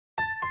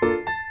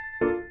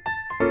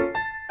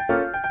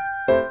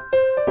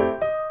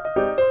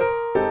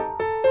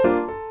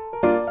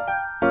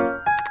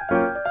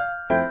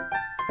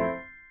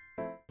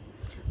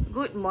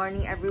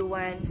morning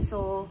everyone.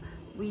 So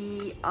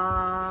we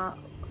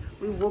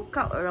woke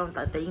up around,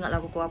 tak ingat lah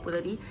pukul apa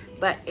tadi,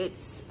 but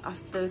it's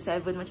after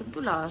 7 macam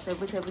tu lah,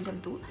 7 macam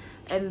tu.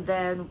 And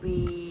then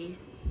we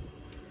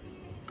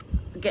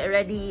get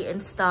ready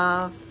and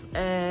stuff,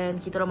 and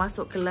kita orang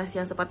masuk kelas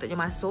yang sepatutnya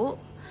masuk.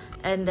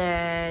 And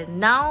then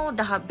now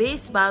dah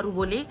habis baru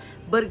boleh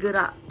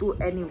bergerak to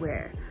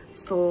anywhere.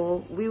 So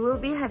we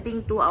will be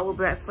heading to our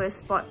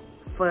breakfast spot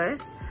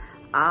first.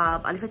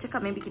 Alisya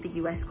cakap maybe kita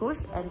pergi West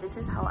Coast, and this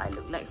is how I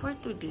look like for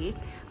today.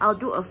 I'll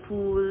do a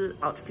full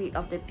outfit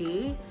of the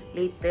day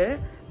later,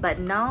 but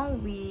now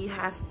we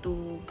have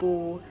to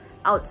go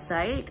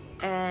outside,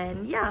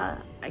 and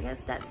yeah, I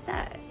guess that's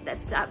the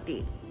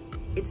update.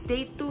 It's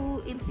day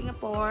 2 in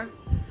Singapore.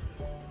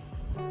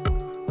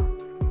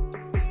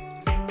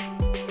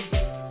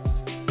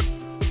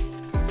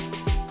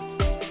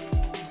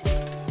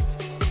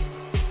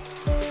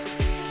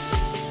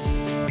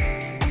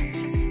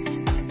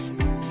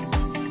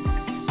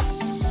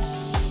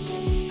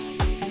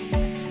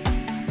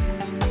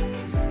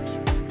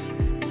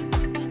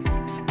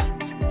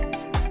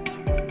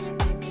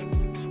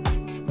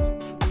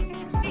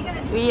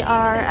 We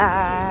are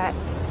at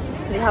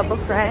the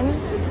Harbourfront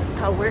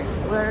Tower.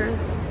 We're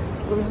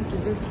going to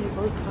do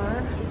cable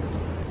car.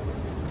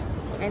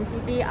 And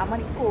today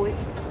Aman ikut.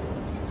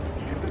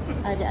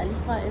 Adik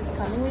Alifa is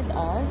coming with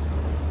us.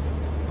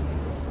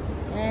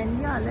 And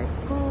yeah, let's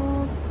go.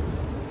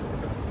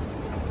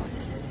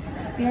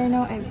 We are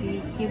now at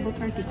the cable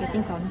car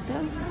ticketing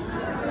counter.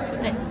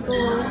 Let's go.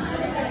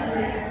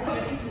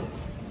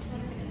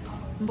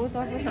 Both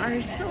of us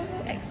are so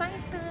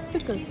excited.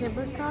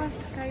 Cable car,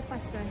 Sky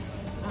Pass.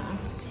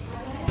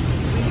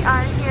 We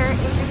are here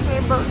in the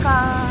cable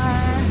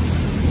car.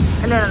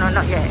 No,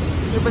 not yet.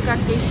 Cable car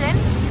station.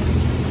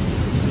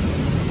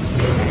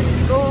 Let's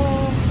go.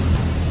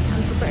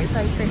 I'm super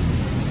excited.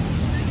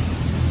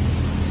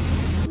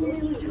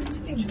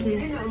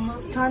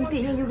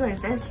 Cantiknya you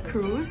guys. There's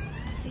cruise.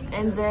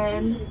 And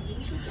then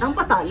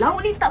nampak tak?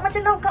 Laut ni tak macam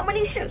laut kat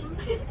Malaysia.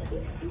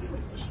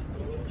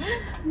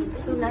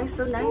 So nice,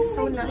 so nice,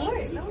 so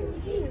nice.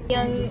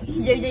 Yang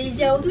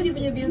hijau-hijau tu dia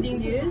punya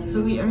building dia. So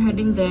we are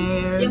heading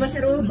there. Yang macam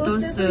roller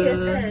coaster tu,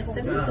 yes,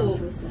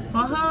 tertutup.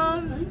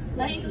 Faham?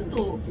 Naik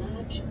tutup.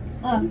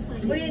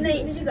 Boleh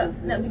naik ni juga.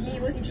 Nak pergi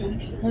bawah situ.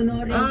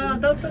 Monorail.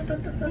 Tahu.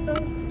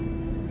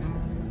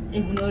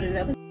 Monorail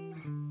apa?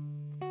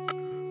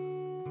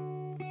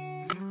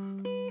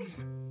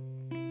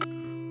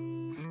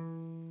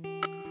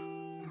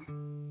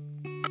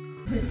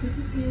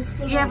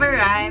 We have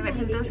arrived at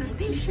Sentosa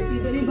Station.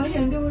 Dari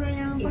bayang dia orang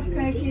yang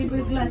pakai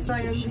kabel glass,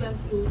 yang glass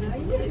tu.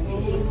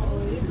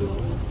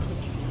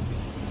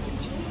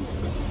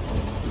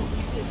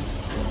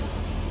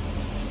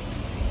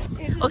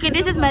 Okay,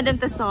 this is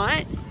Madam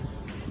Tussauds,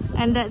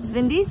 and that's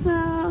Vin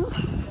Diesel.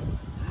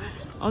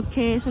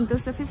 Okay,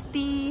 Sentosa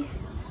 50.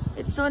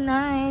 It's so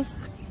nice.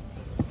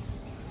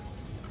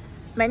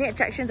 Many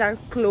attractions are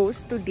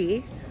closed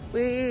today.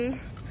 We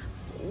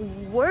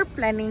were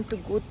planning to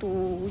go to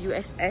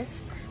USS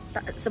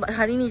sebab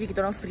hari ni je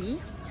kita orang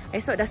free.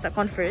 Esok dah start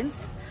conference,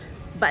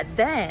 but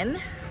then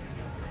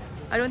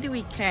I don't think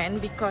we can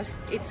because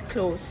it's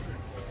closed.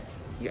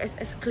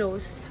 USS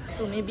closed,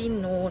 so maybe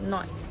no,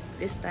 not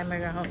this time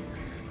around.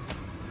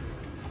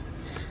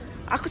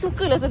 Aku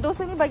suka lah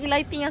Sentosa ni, bagi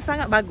lighting yang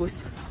sangat bagus.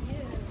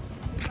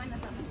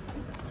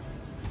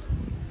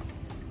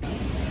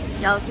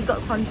 Y'all, we got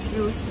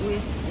confused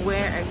with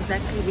where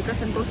exactly because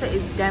Sentosa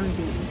is damn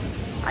big.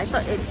 I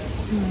thought it's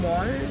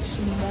small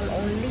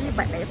only,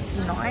 but it's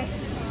not.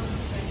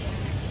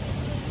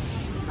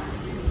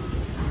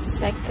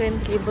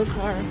 Second cable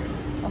car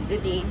of the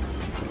day.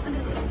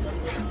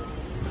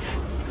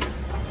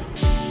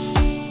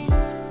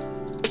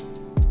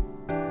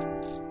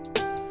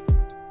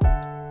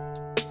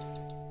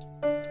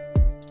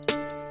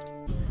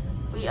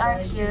 We are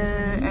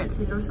here at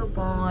Siloso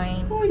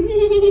Point.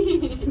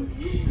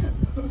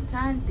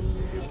 Cantik.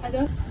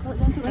 Ada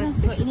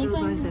That's the shuttle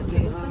bus that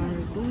we are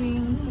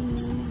going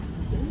to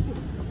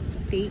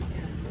take.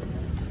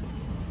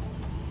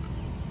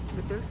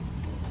 Betul?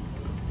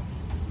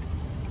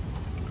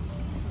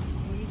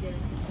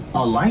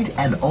 Alight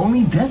and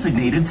only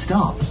designated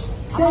stops.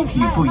 Thank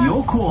you for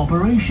your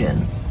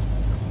cooperation.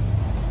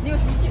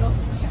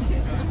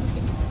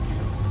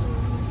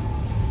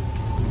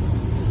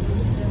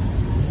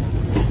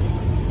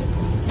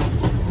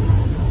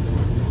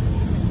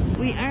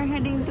 We are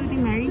heading to the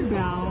Mary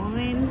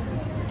Brown,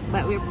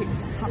 but we're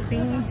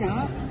stopping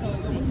jump.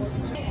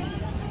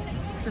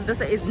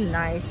 Sentosa is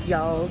nice,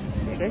 y'all.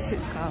 You guys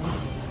should come.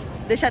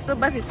 The shuttle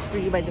bus is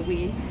free, by the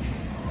way.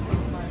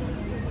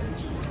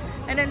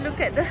 And then look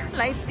at the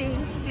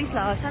lighting. Please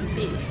lah,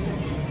 cantik.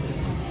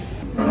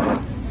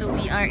 So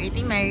we are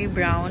eating Mary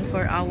Brown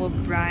for our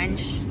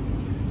brunch.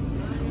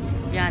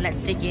 Yeah,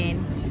 let's dig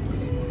in.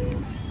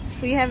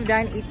 We have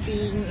done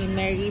eating in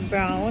Mary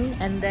Brown,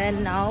 and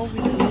then now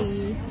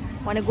we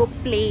want to go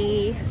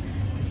play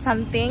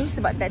something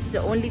sebab that's the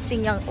only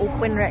thing yang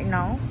open right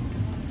now.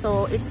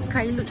 So it's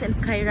Skyluge and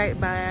Skyride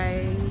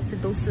by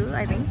Sentosa,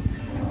 I think.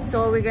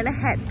 So we're gonna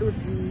head to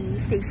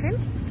the station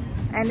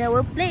and then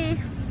we'll play.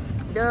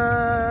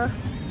 The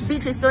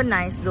beach is so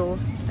nice though.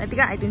 Nanti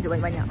kan I tunjuk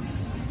banyak-banyak.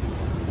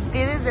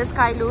 This is the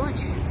skyluge.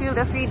 Feel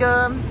the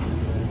freedom.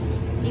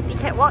 Easy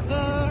cat walk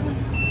in.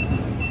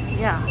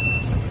 Yeah,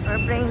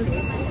 we're playing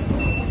this.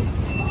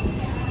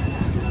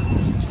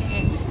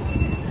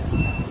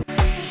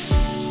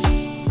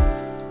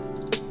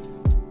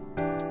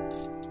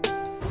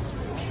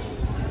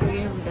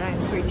 We've done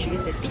purchase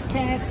the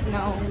tickets.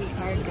 Now we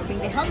are grabbing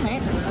the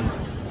helmet.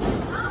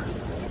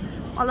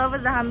 All of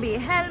us dah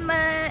ambil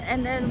helmet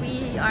and then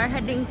we are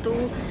heading to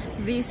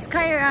the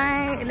sky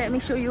ride. Let me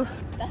show you.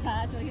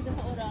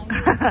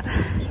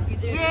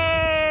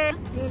 Yay!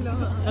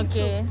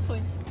 Okay.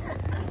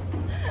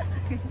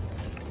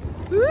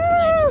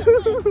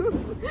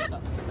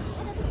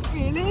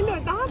 VLLO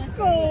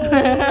takut.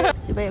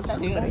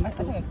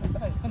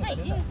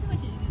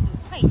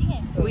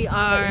 We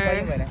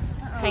are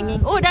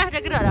hanging. Oh dah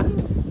gerak dah.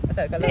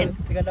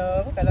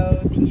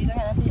 Kalau tinggi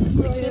sangat nanti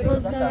the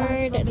cable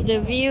car, that's the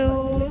view.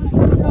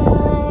 So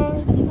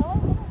nice.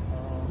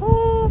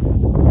 Oh.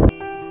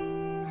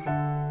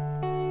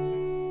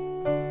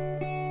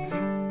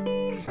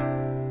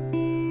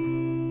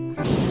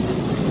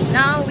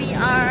 Now we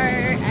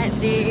are at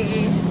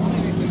the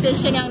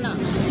station yang nak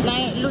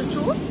naik luge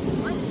tu.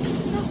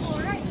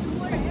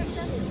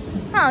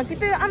 Ha,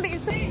 kita ambil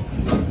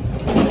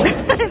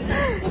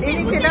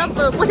ini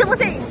kenapa?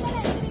 Pusing-pusing.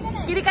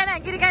 Kiri kanan,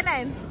 kiri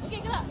kanan.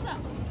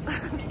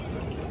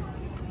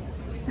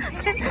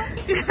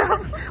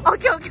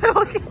 Okey, gerak.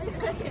 Okay.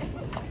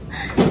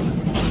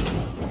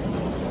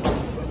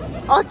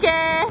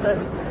 Okay.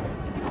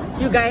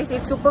 You guys,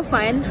 it's super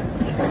fun.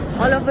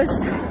 All of us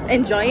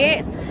enjoy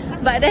it.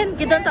 But then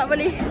kita tak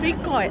boleh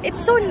record.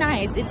 It's so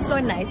nice.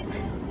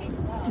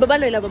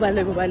 Berbaloi.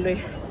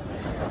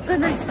 So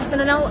nice. So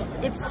now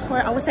it's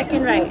for our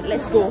second ride.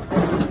 Let's go.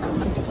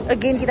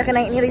 Again, kita akan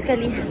naik ni lagi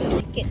sekali.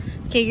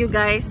 Okay, you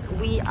guys,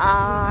 we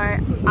are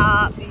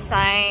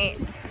outside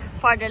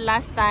for the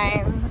last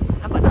time.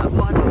 Nampak tak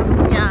bawah tu?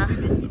 Ya,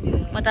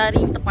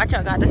 matahari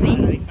terpacak kat atas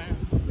ni.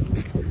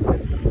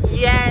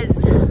 Yes,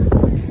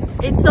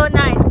 it's so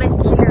nice. Best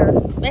gila.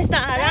 Best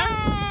tak Hara?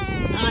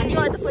 Ni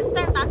waktu first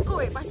time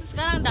takut. Lepas tu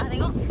sekarang dah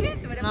tengok.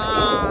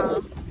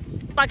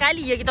 4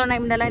 kali je kita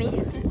naik benda lah ni.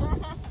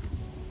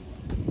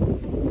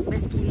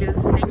 Best gila.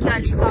 Thank you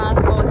Alifah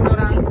bawa kita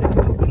orang.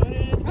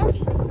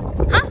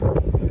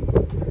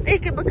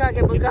 Kabel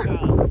car.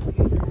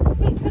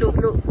 Look.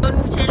 Don't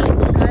move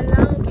challenge.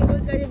 Kalau kabel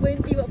car dia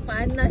berhenti buat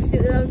panas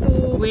je dalam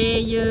tu. Weh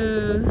ya.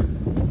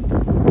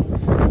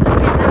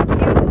 Look at the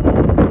view.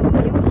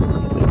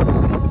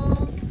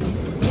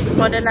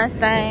 For the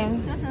last time.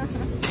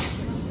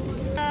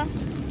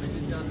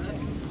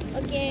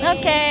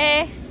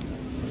 Okay.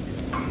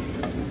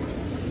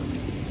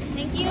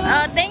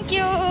 Thank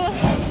you.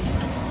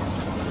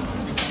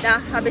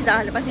 Dah habis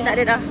dah. Lepas ni tak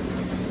ada dah.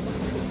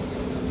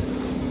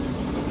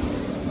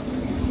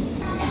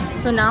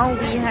 So now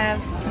we have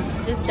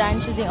just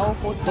done choosing our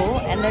photo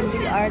and then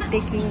we are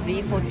taking the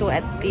photo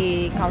at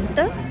the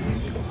counter.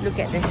 Look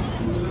at this.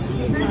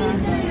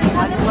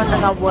 Semua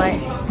tengah buat.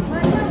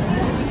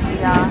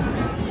 Yeah,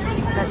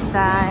 that's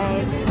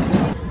right.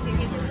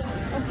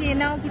 Okay,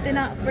 now kita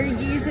nak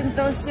pergi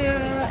Sentosa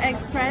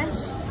Express.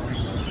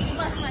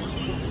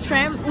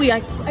 Tram. I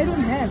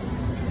don't have.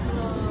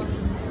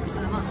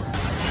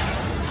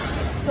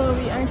 So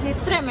we are here.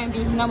 Tram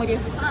maybe nama dia.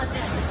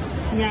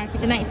 Ya,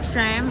 kita naik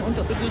tram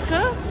untuk pergi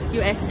ke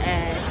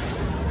USS.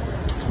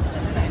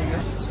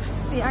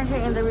 We are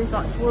here in the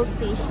Resorts World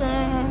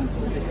Station.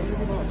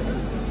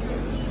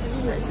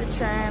 Here's the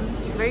tram.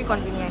 Very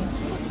convenient.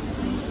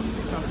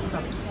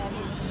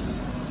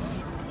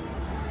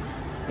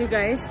 You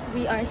guys,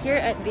 we are here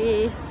at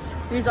the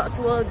Resorts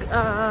World.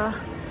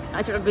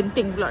 Cakap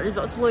genting pula.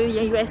 Resorts World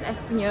yang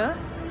USS punya.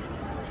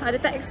 Ada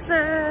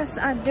Texas,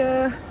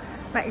 ada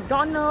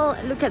McDonald's.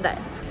 Look at that.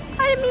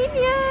 Ada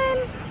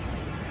Minion.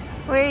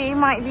 We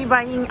might be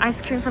buying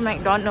ice cream from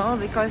McDonald's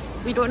because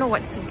we don't know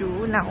what to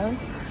do now.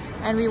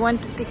 And we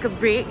want to take a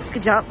break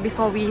sekejap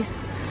before we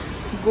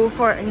go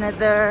for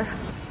another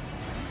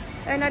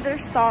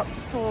stop.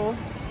 So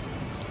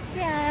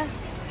yeah,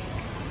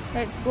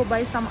 let's go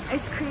buy some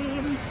ice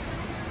cream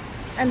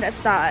and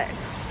that's that.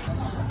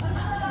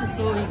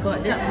 So we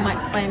got this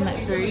pie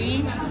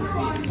McFlurry,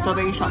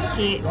 strawberry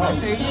shortcake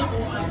McFlurry,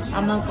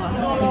 Amal got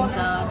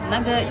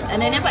nuggets, and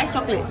then ice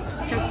chocolate.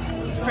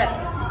 Frap.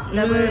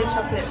 Level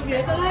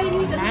chocolate.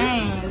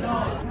 Nice.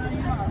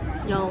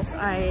 Y'all,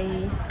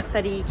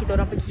 tadi kita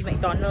orang pergi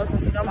McDonald's,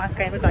 masa kita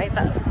makan, betul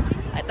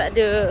I tak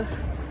ada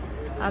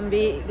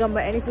ambil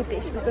gambar any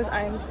footage because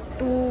I'm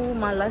too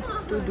malas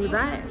to do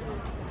that.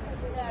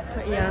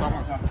 But yeah.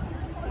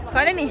 Kau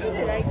ada ni?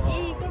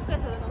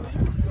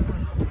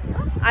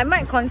 I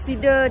might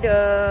consider the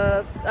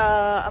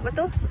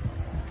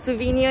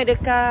souvenir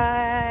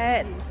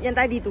dekat yang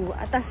tadi tu,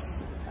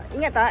 atas.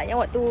 Ingat tak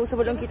yang waktu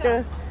sebelum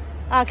kita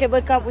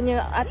cable car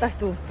punya atas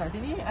tu. Kat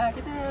sini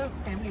kita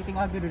family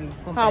tengok harga dulu.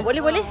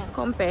 Boleh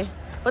compare.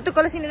 Lepas tu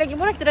kalau sini lagi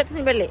murah, kita datang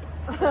sini balik.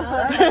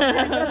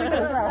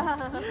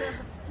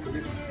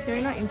 You're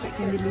not inside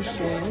can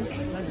delicious.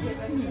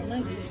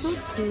 So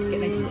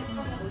cute.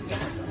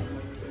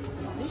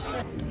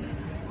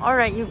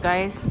 Alright you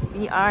guys,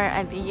 we are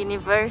at the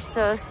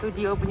Universal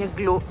Studio punya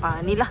globe.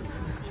 Ni lah.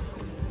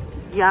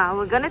 Yeah,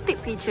 we're gonna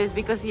take pictures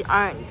because we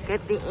aren't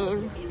getting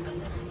in.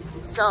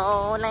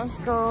 So let's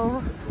go.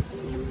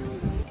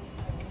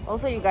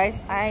 Also you guys,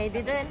 I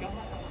didn't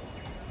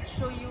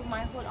show you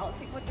my whole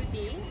outfit for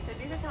today. So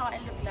this is how I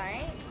look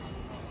like.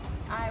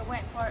 I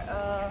went for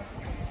a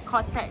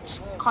cottage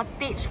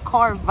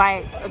core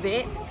vibe a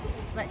bit,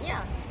 but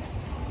yeah.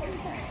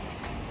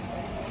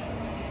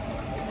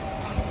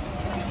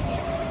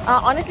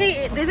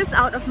 Honestly, this is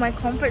out of my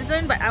comfort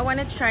zone, but I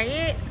want to try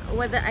it,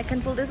 whether I can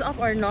pull this off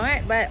or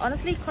not. But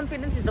honestly,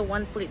 confidence is the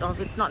one to pull it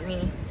off, it's not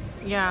me.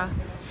 Yeah,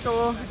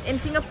 so in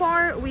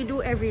Singapore we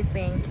do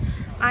everything.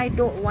 I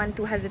don't want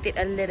to hesitate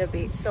a little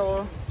bit.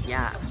 So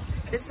yeah,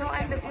 this is how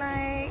I look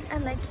like. I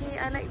like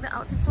it. I like the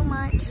outfit so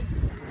much.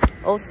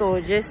 Also,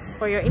 just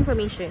for your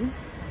information,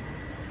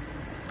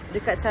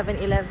 dekat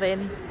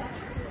 7-Eleven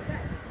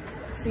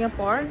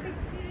Singapore,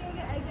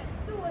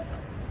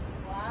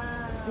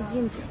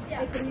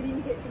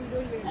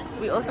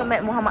 we also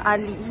met Muhammad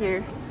Ali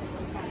here.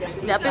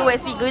 Tapi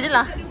white figure je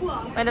lah.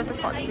 Mana tu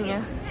socks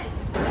punya.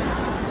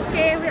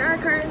 Okay, we are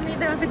currently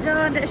tengah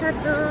kejar that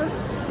shuttle.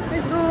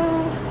 Let's go.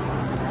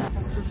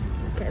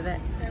 Look at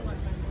that.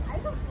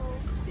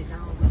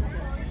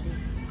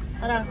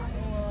 Ada.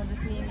 Oh, the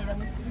sini ni dah.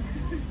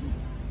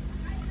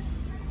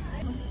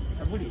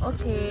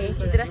 Okay,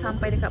 kita dah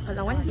sampai dekat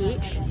Palawan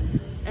Beach.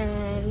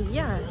 And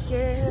yeah,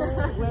 here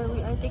where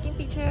we are taking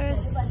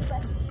pictures.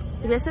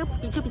 Biasa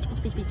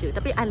picture.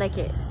 Tapi I like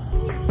it.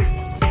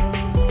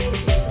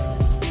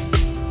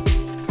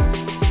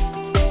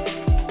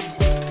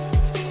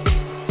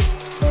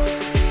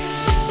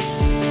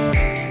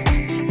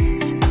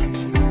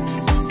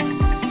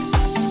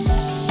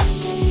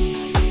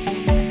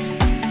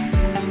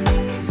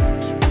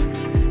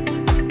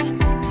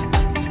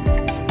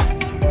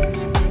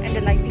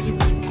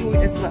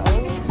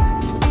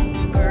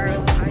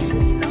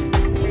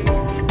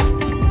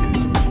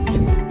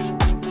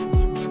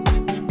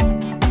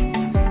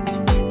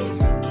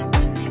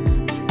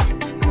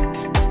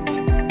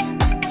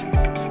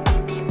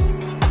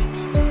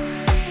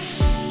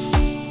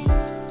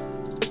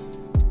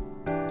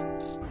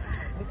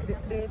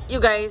 You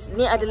guys,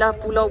 ni adalah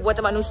pulau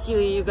buatan manusia,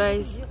 you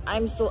guys.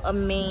 I'm so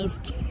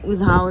amazed with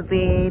how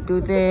they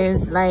do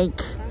this. Like,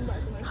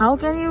 how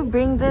can you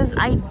bring this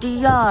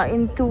idea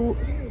into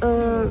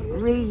a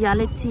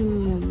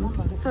reality?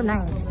 So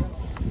nice.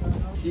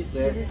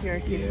 This is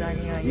your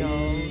lasagna,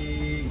 y'all.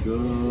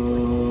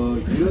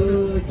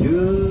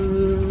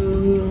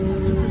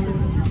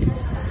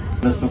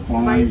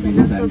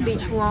 Bicycle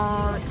beach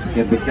walk.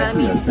 Gonna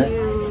miss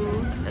you.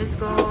 Let's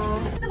go.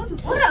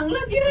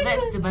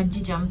 That's the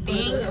bungee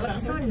jumping.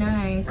 So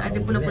nice.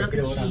 Ada pulau-pulau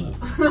kecil.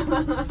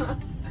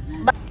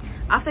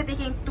 After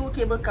taking 2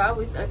 cable car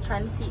with a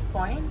transit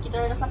point,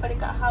 kita dah sampai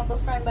dekat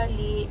Harbourfront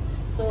balik.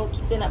 So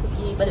kita nak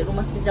pergi balik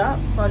rumah sekejap,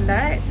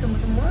 solat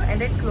semua-semua, and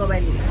then keluar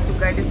balik to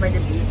Gardens by the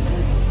Bay.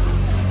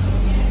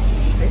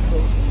 Let's go.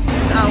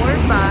 Our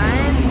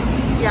bus.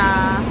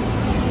 Yeah.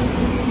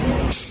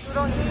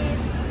 Turun in.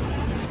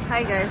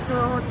 Hi guys.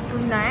 So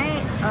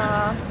tonight,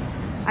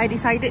 I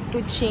decided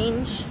to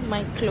change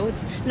my clothes.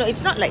 No,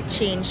 it's not like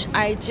change.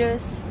 I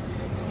just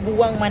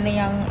buang mana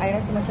yang I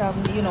rasa macam,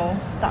 you know,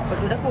 tak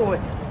perlu dah kot.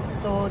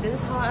 So this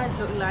is how I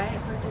look like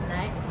for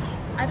tonight.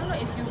 I don't know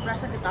if you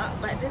perasan ke tak,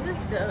 but this is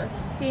the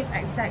same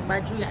exact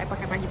baju yang I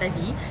pakai pagi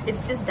tadi.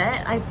 It's just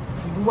that I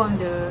buang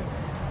the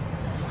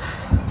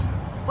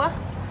apa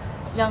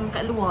yang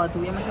kat luar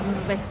tu, yang macam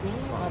vest tu.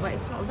 But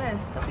it's not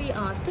vest. Tapi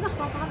itulah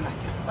faham lah.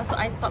 Lepas tu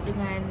I top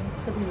dengan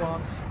seluar.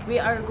 We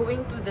are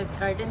going to the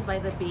Gardens by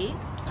the Bay.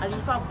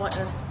 Alisya bought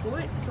us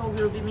food, so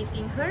we'll be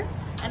meeting her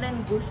and then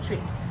go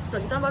straight. So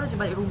kita baru je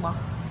balik rumah,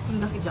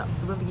 singgah kejap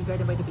sebelum pergi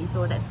Garden by the Bay.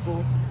 So let's go.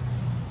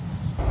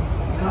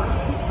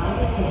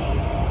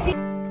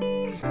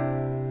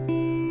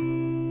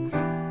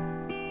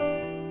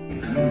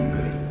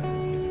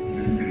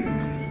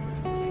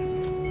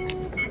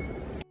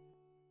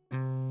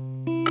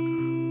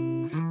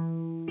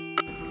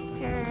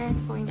 Here,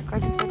 going to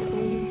Gardens by the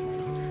Bay.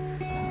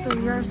 So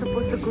we are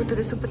supposed to go to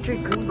the Super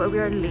Triggers, but we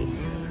are late.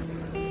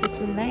 So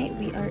tonight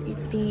we are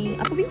eating.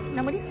 Apa bi?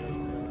 Nama dia?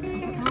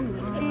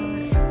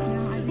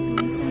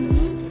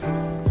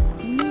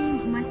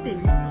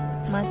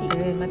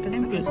 Mutton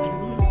steak.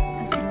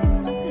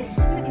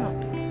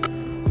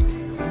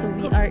 So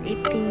we are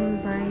eating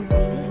by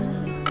the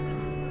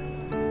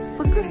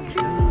Super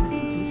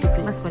Triggers.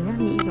 Kelas banyak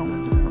ni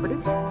iong. Apa dia?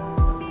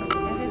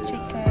 This is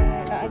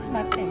chicken. Ada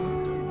mutton.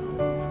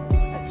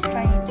 Let's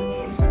try it.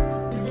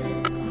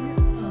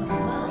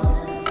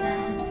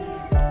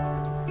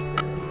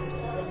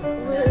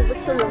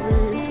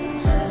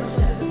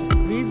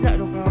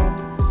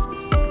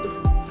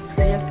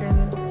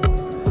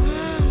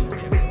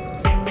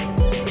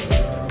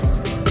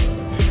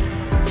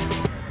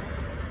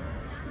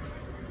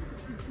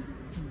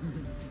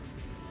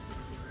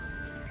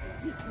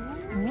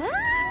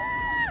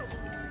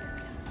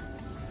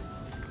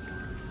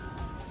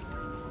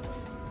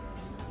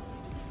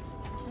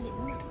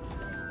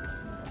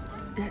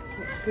 That's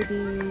so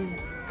pretty.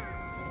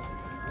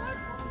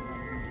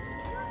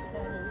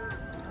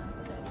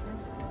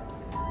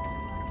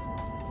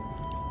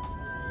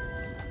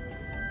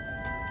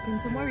 Can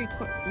someone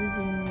record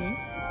using me?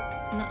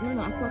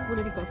 No, aku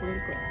boleh record,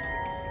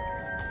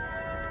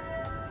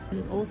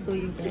 And also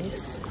you guys,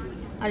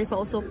 Alifa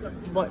also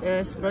bought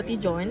us roti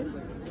john.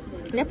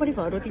 Ni apa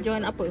Alifa? Roti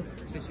john apa?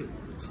 Special.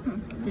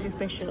 Which is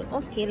special.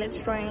 Okay,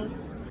 let's try.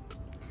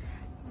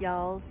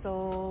 Y'all,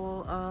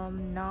 so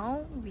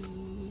now we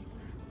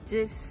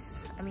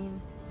just,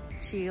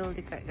 chill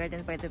dekat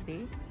Gardens by the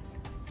Bay.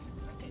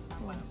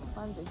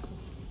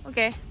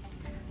 Okay.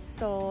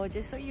 So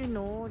just so you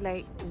know,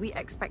 like we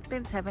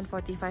expected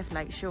 7:45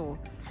 light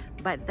show,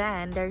 but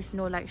then there's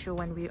no light show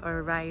when we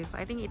arrive.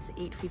 I think it's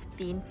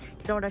 8:15.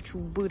 Kita dah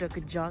cuba dah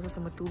kejar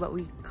semua tu, but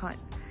we can't.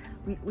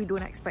 We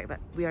don't expect that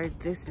we are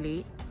this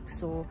late.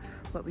 So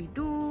what we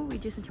do, we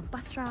just macam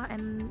pasrah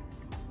and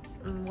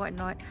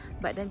whatnot.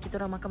 But then kita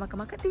orang makan,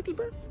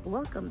 tiba-tiba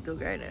welcome to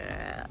Garden.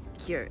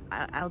 Here,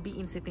 I'll be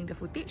inserting the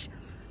footage.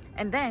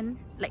 And then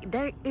like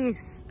there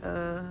is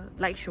a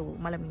light show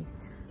malam ni.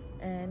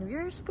 And we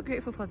are super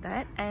grateful for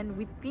that. And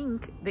we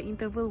think the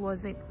interval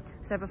wasn't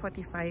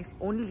 7:45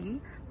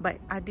 only,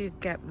 but ada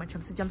gap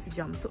macam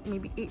sejam-sejam. So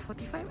maybe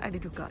 8:45 ada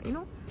juga, you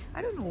know.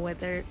 I don't know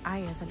whether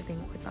I yang salah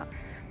tengok ke tak,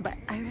 but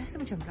I rasa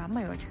macam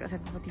ramai orang cakap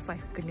 7:45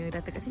 kena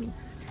datang kat sini.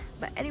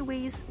 But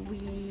anyways, we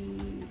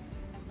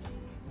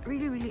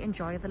really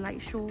enjoy the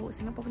light show.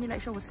 Singapore punya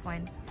light show was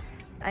fun.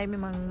 I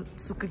memang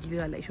suka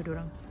gila light show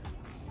diorang.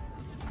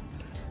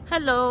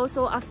 Hello,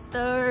 so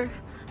after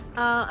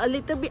a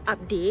little bit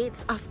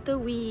updates after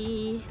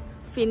we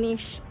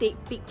finish take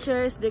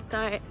pictures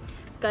dekat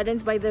Gardens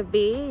by the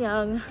Bay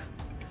yang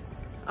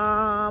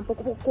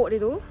pokok-pokok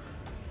dia tu,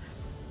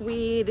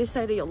 we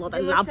decided ya Allah tak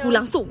ada lampu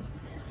langsung.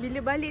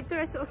 Bila balik tu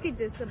rasa okey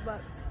je sebab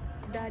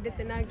dah ada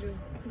tenaga.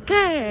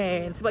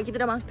 Kan? Sebab kita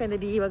dah makan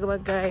tadi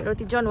bagai-bagai.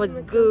 Roti john was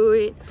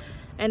good.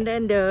 And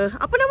then the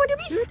apa nama dia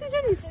ni? Roti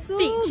john is so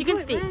steak, chicken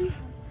good, steak. Man.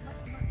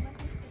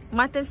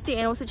 Mutton steak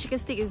and also chicken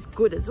steak is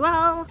good as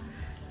well.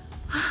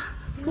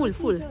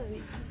 Full.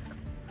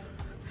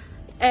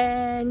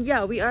 And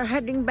yeah, we are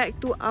heading back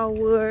to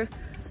our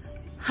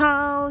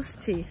house.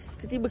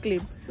 Tiba-tiba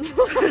claim.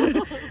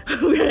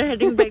 We are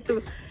heading back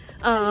to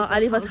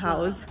Alifa's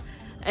house.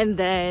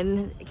 And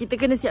then kita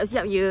kena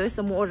siap-siap ya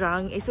semua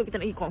orang. Esok kita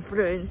nak pergi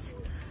conference.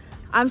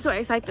 I'm so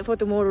excited for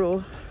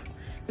tomorrow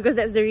because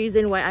that's the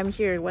reason why I'm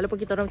here. Walaupun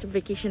kita orang macam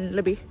vacation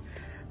lebih.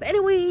 But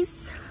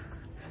anyways,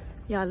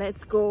 yeah,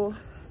 let's go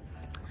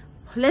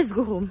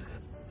home.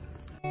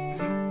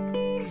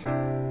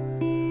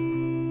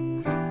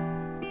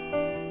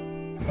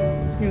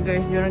 You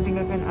guys, diorang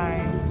tinggalkan I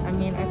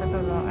tak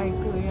tahu lah I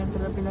ke yang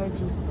terlebih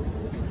laju.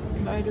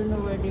 But I don't know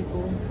where they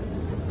go.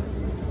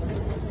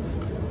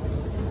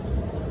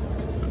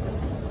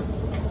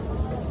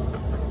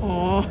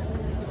 Oh.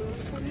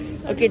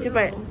 Okay,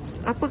 cepat.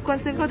 Apa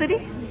concern kau tadi?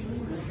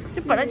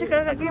 Cepat nak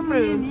cakap kat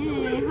kamera.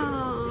 Ni,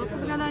 apa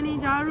kalau ni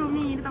jarum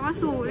ni dia tak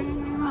masuk.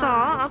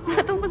 Tak, aku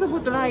tak tahu pasal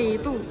botol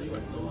air tu.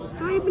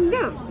 Tu air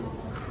benda.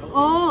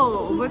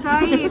 Oh,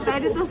 botol air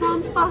tak ada tu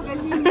sampah kat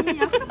sini.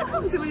 Aku tak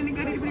faham macam mana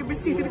negara dia boleh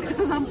bersih tapi tak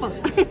ada sampah.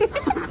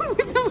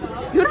 Macam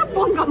diorang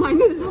buang kat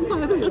mana sampah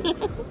tu.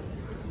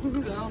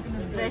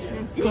 Flash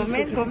nanti.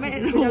 Komen.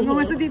 Jangan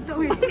masuk TikTok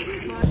weh.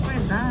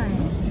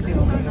 Nice.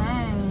 So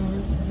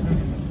nice.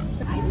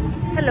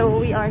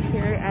 Hello, we are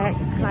here at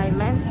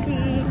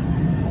Clementi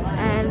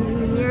and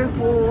near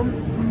home.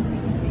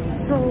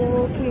 So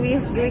okay,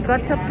 we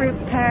got to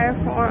prepare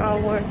for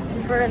our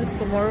conference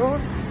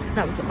tomorrow.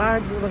 Nak masuk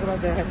baju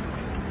bagai-bagai.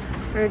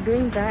 We're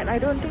doing that. I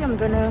don't think I'm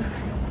gonna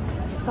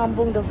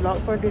sambung the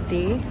vlog for the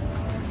day.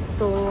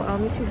 So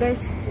I'll meet you guys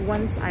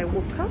once I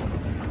woke up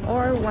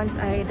or once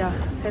I dah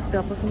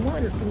settle apa semua.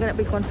 Tinggal nak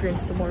pergi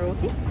conference tomorrow,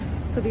 okay?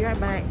 So be right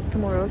back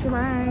tomorrow. Okay,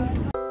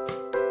 bye.